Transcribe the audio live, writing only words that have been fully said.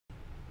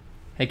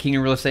Hey,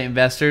 Kingdom Real Estate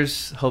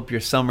Investors. Hope your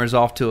summer's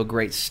off to a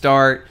great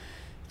start.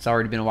 It's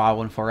already been a wild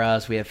one for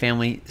us. We have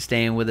family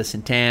staying with us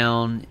in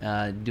town,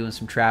 doing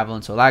some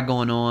traveling, so a lot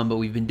going on. But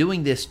we've been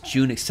doing this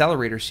June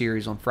Accelerator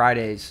series on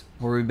Fridays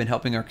where we've been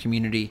helping our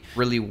community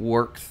really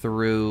work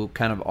through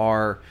kind of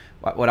our,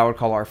 what I would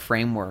call our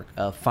framework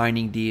of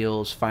finding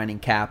deals, finding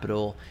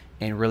capital,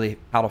 and really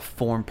how to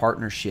form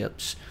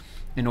partnerships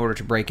in order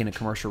to break into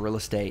commercial real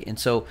estate. And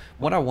so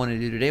what I wanted to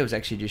do today was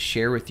actually just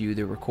share with you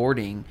the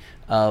recording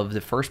of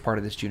the first part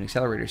of this June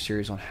Accelerator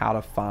series on how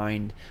to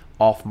find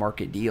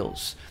off-market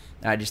deals.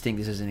 I just think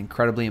this is an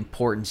incredibly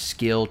important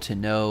skill to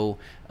know,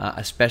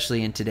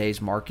 especially in today's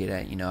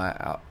market.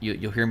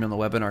 You'll hear me on the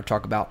webinar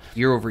talk about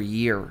year over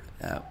year.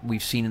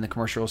 We've seen in the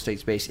commercial real estate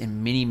space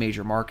in many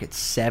major markets,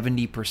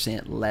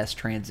 70% less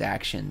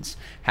transactions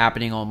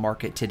happening on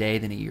market today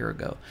than a year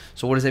ago.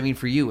 So what does that mean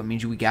for you? It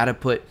means we got to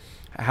put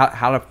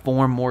how to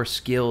form more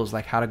skills,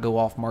 like how to go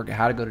off market,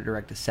 how to go to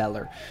direct to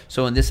seller.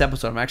 So in this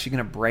episode, I'm actually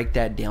going to break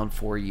that down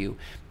for you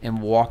and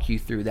walk you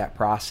through that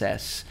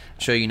process,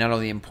 show you not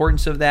only the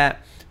importance of that,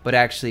 but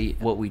actually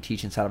what we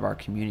teach inside of our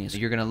community. So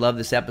you're going to love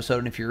this episode.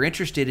 And if you're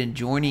interested in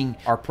joining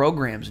our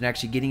programs and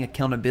actually getting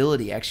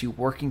accountability, actually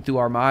working through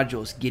our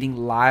modules, getting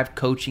live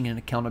coaching and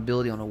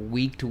accountability on a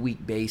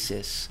week-to-week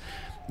basis,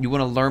 you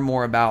want to learn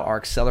more about our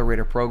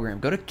accelerator program,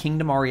 go to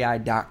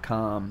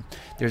kingdomrei.com.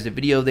 There's a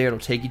video there. It'll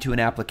take you to an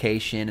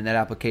application, and that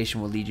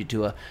application will lead you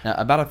to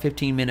about a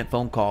 15-minute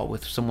phone call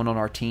with someone on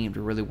our team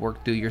to really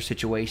work through your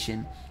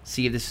situation,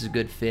 see if this is a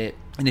good fit.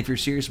 And if you're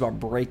serious about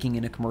breaking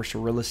into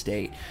commercial real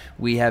estate,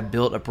 we have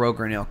built a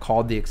program now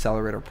called the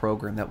Accelerator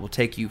Program that will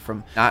take you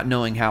from not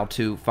knowing how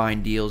to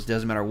find deals,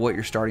 doesn't matter what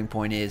your starting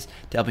point is,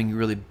 to helping you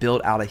really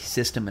build out a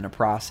system and a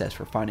process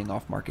for finding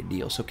off-market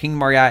deals. So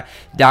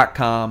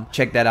kingdomrei.com,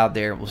 check that out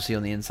there. We'll see you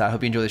on the inside.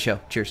 Hope you enjoy the show.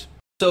 Cheers.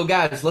 So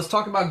guys, let's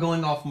talk about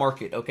going off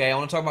market, okay? I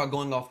want to talk about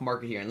going off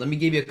market here. And let me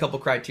give you a couple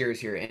criteria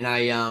here. And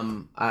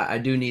I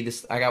do need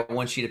this. I got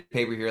one sheet of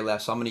paper here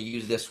left, so I'm going to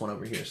use this one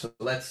over here. So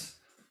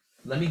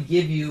let me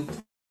give you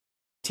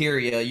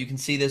criteria. You can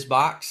see this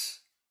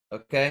box,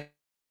 okay?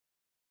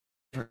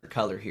 Different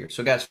color here.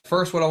 So guys,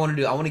 first what I want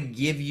to do, I want to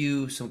give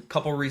you some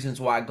couple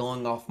reasons why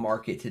going off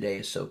market today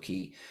is so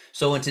key.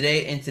 So in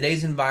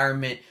today's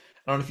environment,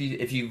 I don't know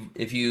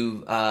if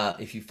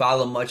you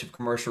follow much of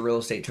commercial real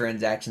estate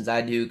transactions.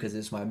 I do because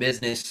it's my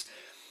business.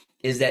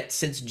 Is that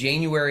since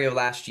January of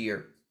last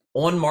year,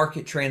 on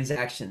market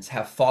transactions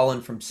have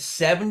fallen from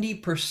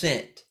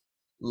 70%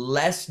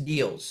 less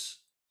deals.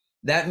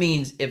 That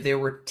means if there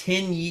were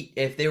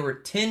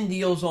 10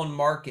 deals on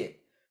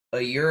market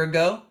a year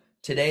ago,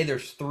 today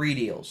there's 3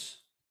 deals.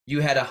 You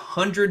had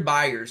 100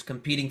 buyers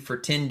competing for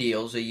 10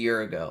 deals a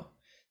year ago.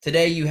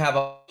 Today you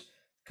have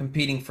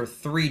competing for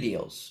 3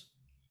 deals.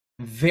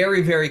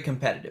 Very, very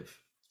competitive.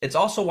 It's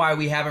also why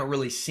we haven't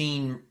really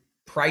seen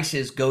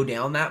prices go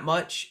down that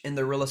much in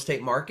the real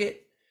estate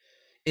market,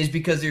 is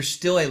because there's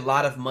still a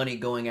lot of money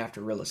going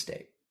after real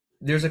estate.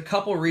 There's a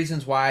couple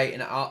reasons why,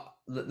 and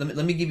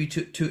let me give you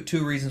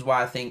two reasons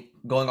why I think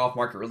going off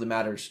market really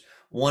matters.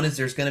 One is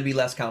there's going to be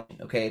less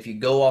competition. Okay, if you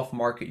go off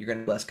market, you're going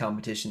to have less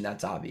competition.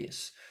 That's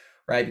obvious,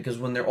 right? Because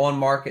when they're on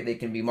market, they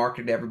can be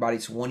marketed to everybody.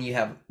 So one, you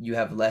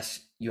have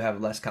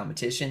less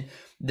competition.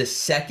 The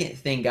second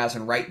thing, guys,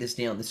 and write this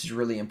down, this is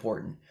really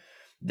important.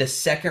 The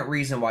second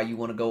reason why you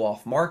want to go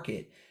off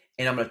market,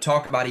 and I'm going to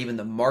talk about even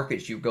the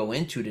markets you go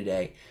into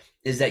today,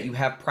 is that you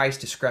have price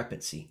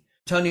discrepancy.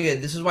 I'm telling you,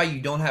 this is why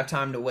you don't have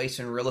time to waste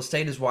in real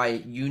estate, is why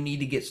you need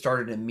to get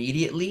started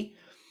immediately,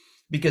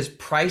 because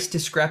price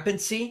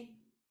discrepancy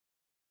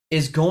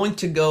is going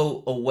to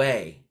go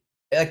away.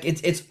 Like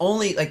it's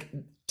only like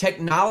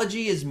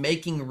technology is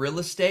making real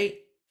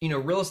estate,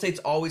 real estate's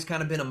always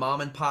kind of been a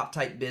mom and pop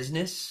type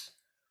business.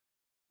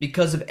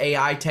 Because of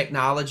AI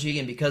technology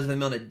and because of the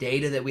amount of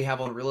data that we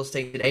have on real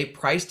estate today,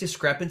 price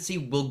discrepancy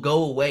will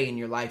go away in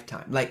your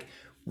lifetime. Like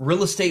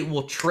real estate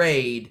will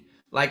trade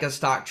like a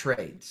stock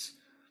trades.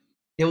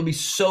 It will be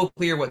so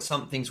clear what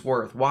something's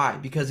worth. Why?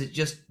 Because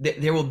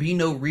there will be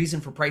no reason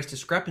for price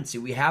discrepancy.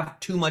 We have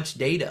too much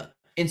data.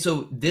 And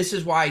so this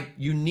is why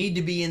you need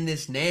to be in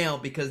this now,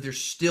 because there's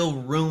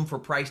still room for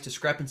price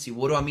discrepancy.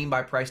 What do I mean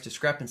by price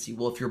discrepancy?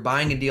 Well, if you're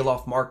buying a deal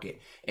off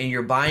market and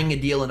you're buying a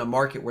deal in a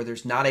market where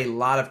there's not a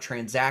lot of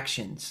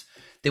transactions,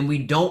 then we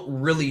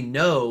don't really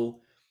know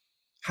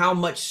how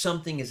much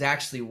something is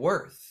actually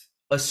worth,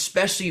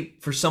 especially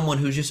for someone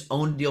who's just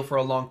owned a deal for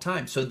a long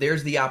time. So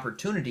there's the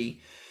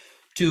opportunity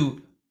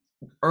to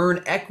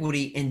earn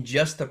equity in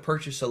just the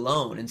purchase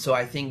alone. And so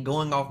I think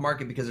going off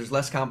market, because there's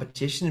less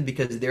competition and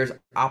because there's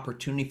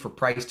opportunity for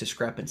price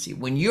discrepancy.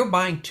 When you're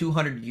buying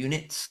 200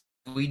 units,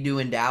 we do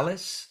in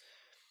Dallas,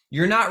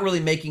 you're not really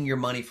making your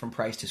money from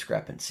price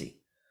discrepancy.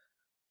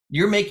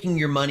 You're making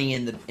your money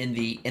in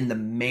the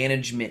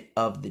management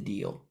of the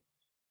deal.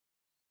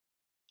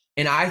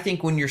 And I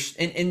think when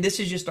and this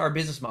is just our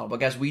business model,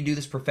 but guys, we do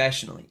this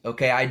professionally.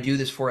 Okay. I do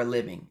this for a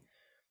living.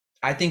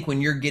 I think when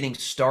you're getting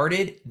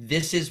started,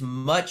 this is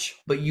much,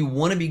 but you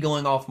want to be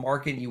going off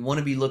market. You want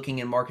to be looking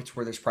in markets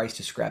where there's price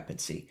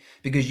discrepancy,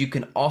 because you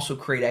can also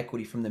create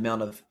equity from the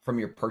amount of from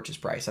your purchase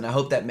price. And I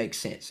hope that makes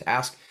sense.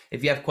 Ask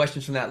if you have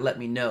questions from that, let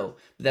me know.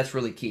 But that's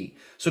really key.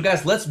 So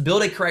guys, let's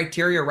build a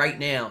criteria right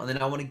now. And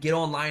then I want to get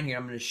online here.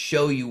 I'm going to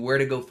show you where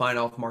to go find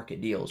off market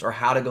deals, or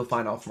how to go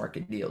find off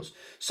market deals.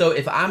 So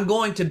if I'm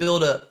going to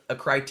build a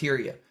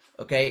criteria,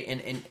 okay,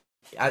 and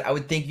I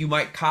would think you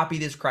might copy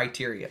this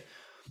criteria.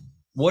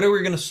 What are we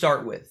going to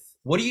start with?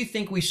 What do you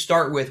think we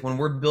start with when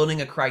we're building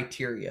a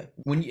criteria?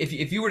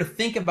 If you were to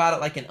think about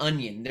it like an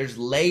onion, there's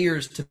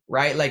layers to,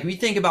 right? Like we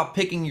think about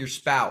picking your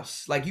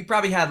spouse, like you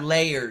probably have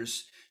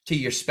layers to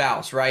your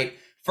spouse, right?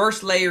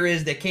 First layer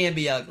is they can't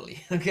be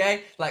ugly,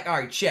 okay? Like, all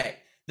right, check.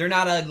 They're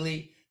not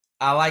ugly.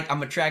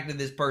 I'm attracted to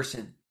this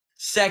person.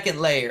 Second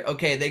layer,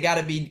 okay, they got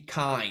to be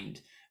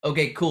kind.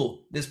 Okay,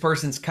 cool. This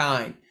person's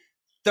kind.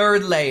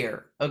 Third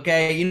layer,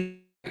 okay,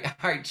 all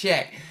right,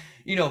 check.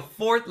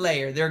 Fourth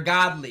layer, they're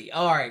godly.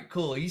 All right,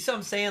 cool. You see what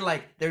I'm saying?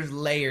 Like there's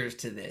layers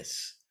to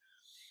this.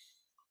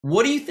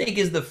 What do you think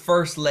is the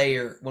first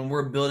layer when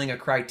we're building a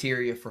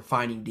criteria for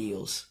finding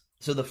deals?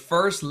 So the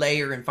first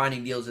layer in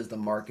finding deals is the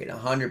market,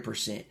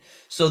 100%.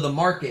 So the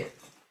market,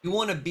 you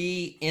want to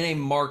be in a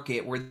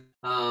market where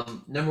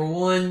number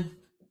one,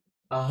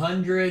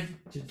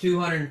 100 to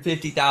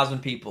 250,000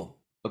 people.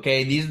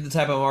 Okay, these are the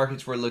type of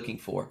markets we're looking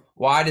for.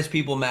 Why does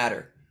people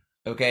matter?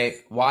 Okay,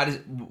 why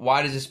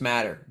does this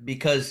matter?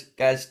 Because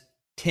guys,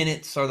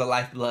 tenants are the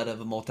lifeblood of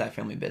a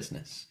multifamily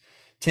business.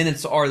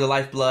 Tenants are the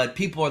lifeblood.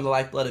 People are the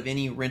lifeblood of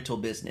any rental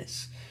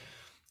business.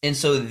 And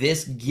so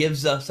this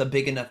gives us a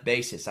big enough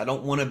basis. I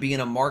don't want to be in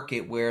a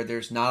market where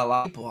there's not a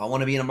lot of people. I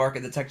want to be in a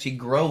market that's actually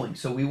growing.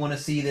 So we want to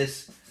see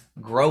this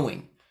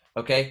growing.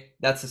 Okay,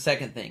 that's the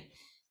second thing.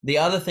 The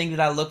other thing that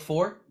I look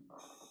for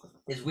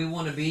is we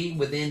want to be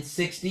within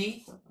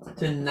 60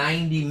 to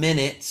 90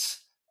 minutes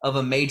of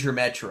a major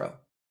metro.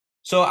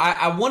 So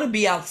I want to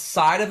be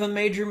outside of a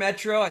major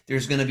metro.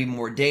 There's going to be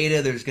more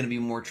data. There's going to be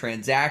more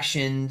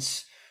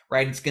transactions,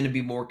 right? It's going to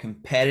be more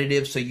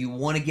competitive. So you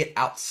want to get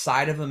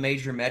outside of a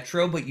major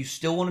metro, but you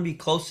still want to be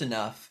close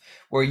enough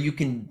where you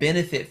can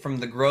benefit from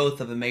the growth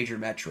of a major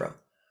metro.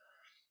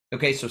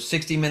 Okay, so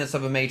 60 minutes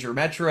of a major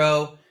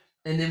metro.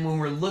 And then when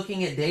we're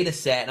looking at data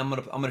set, and I'm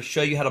going to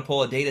show you how to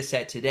pull a data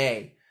set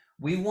today,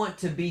 we want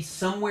to be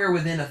somewhere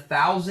within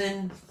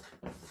 1,000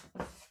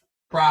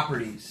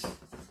 properties.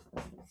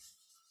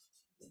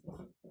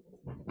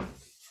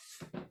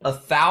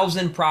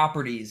 1,000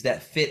 properties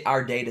that fit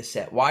our data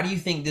set. Why do you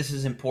think this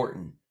is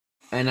important?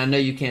 And I know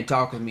you can't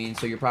talk with me, and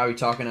so you're probably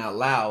talking out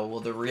loud. Well,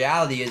 the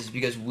reality is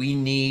because we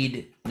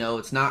need, no,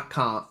 it's not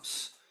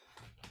comps,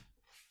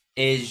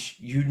 is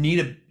you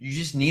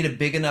just need a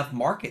big enough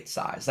market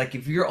size. Like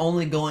if you're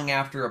only going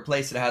after a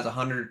place that has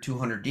 100 or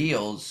 200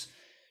 deals,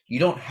 you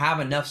don't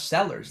have enough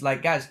sellers.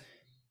 Like guys,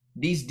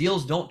 these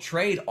deals don't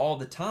trade all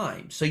the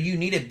time. So you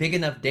need a big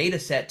enough data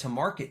set to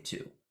market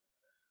to.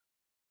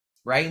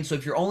 Right? And so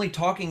if you're only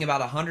talking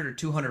about 100 or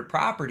 200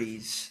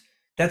 properties,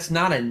 that's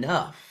not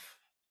enough.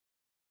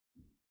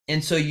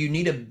 And so you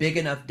need a big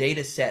enough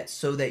data set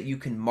so that you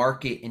can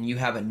market and you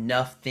have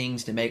enough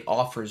things to make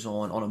offers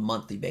on a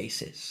monthly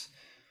basis.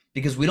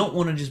 Because we don't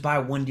want to just buy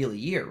one deal a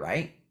year,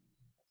 right?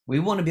 We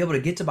want to be able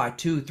to get to buy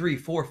 2, 3,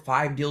 4,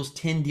 5 deals,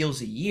 10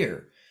 deals a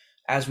year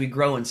as we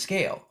grow and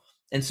scale.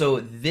 And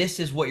so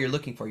this is what you're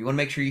looking for. You want to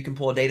make sure you can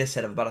pull a data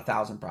set of about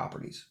 1,000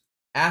 properties.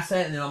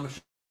 Asset, and then I'm going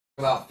to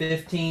about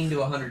 15 to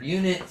 100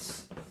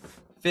 units.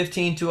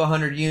 15 to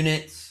 100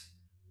 units.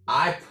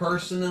 I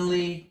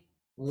personally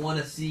want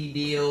to see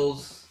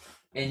deals,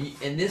 and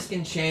this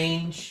can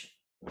change.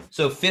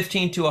 So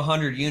 15 to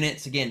 100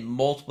 units, again,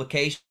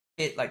 multiplication,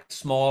 like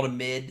small to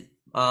mid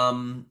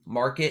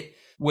market,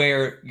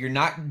 where you're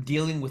not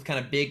dealing with kind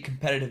of big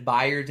competitive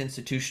buyers,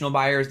 institutional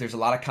buyers. There's a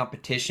lot of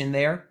competition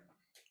there.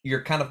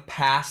 You're kind of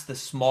past the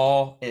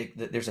small,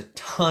 there's a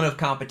ton of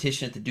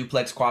competition at the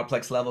duplex,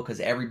 quadplex level because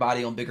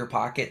everybody on bigger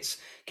pockets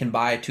can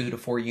buy 2 to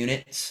 4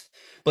 units.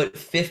 But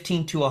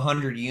 15 to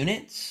 100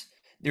 units,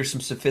 there's some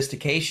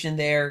sophistication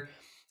there.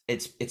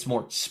 It's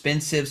more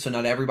expensive, so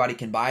not everybody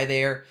can buy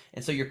there.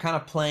 And so you're kind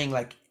of playing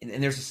like,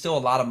 and there's still a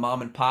lot of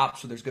mom and pop,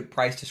 so there's good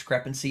price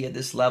discrepancy at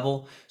this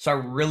level. So I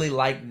really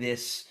like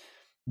this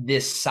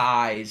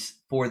size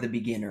for the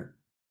beginner.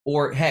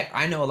 Or heck,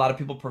 I know a lot of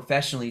people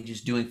professionally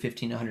just doing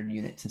 15 to 100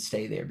 units and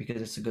stay there because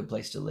it's a good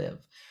place to live.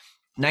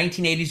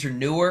 1980s or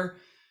newer,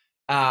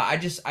 I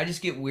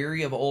just get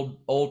weary of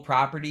old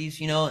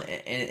properties, and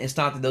it's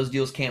not that those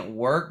deals can't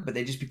work, but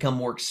they just become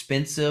more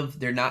expensive.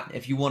 They're not,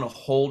 if you want to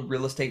hold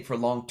real estate for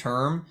long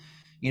term,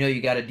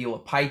 you got to deal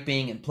with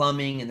piping and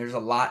plumbing, and there's a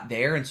lot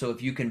there. And so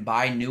if you can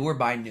buy newer,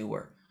 buy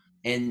newer.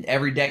 And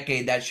every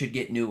decade that should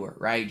get newer,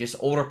 right? Just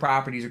older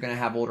properties are going to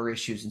have older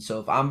issues. And so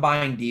if I'm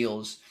buying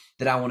deals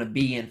that I want to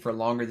be in for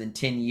longer than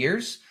 10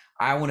 years,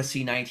 I want to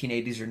see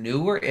 1980s or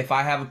newer. If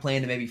I have a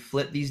plan to maybe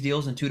flip these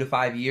deals in 2 to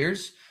 5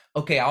 years,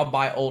 okay, I'll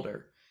buy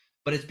older.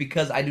 But it's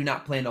because I do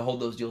not plan to hold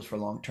those deals for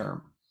long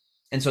term.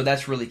 And so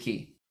that's really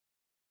key.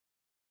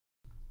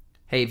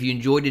 Hey, if you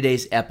enjoyed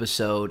today's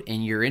episode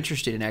and you're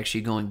interested in actually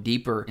going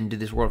deeper into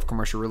this world of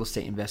commercial real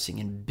estate investing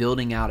and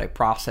building out a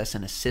process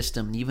and a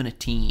system, and even a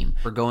team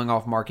for going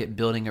off market,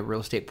 building a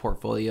real estate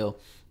portfolio,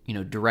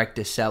 direct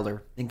to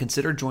seller, then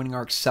consider joining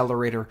our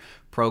Accelerator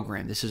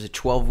program. This is a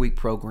 12-week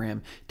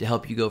program to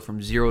help you go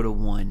from 0 to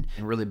 1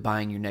 and really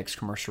buying your next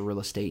commercial real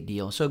estate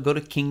deal. So go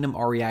to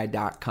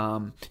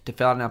kingdomrei.com to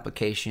fill out an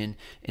application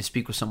and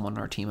speak with someone on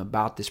our team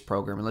about this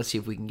program. And let's see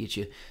if we can get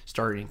you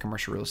started in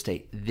commercial real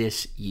estate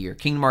this year.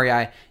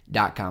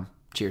 kingdomrei.com.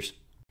 Cheers.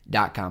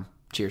 .com.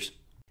 Cheers.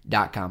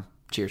 .com.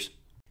 Cheers.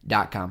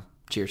 .com.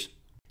 Cheers.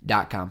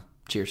 .com.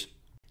 Cheers.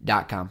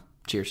 .com.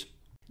 Cheers.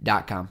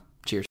 .com.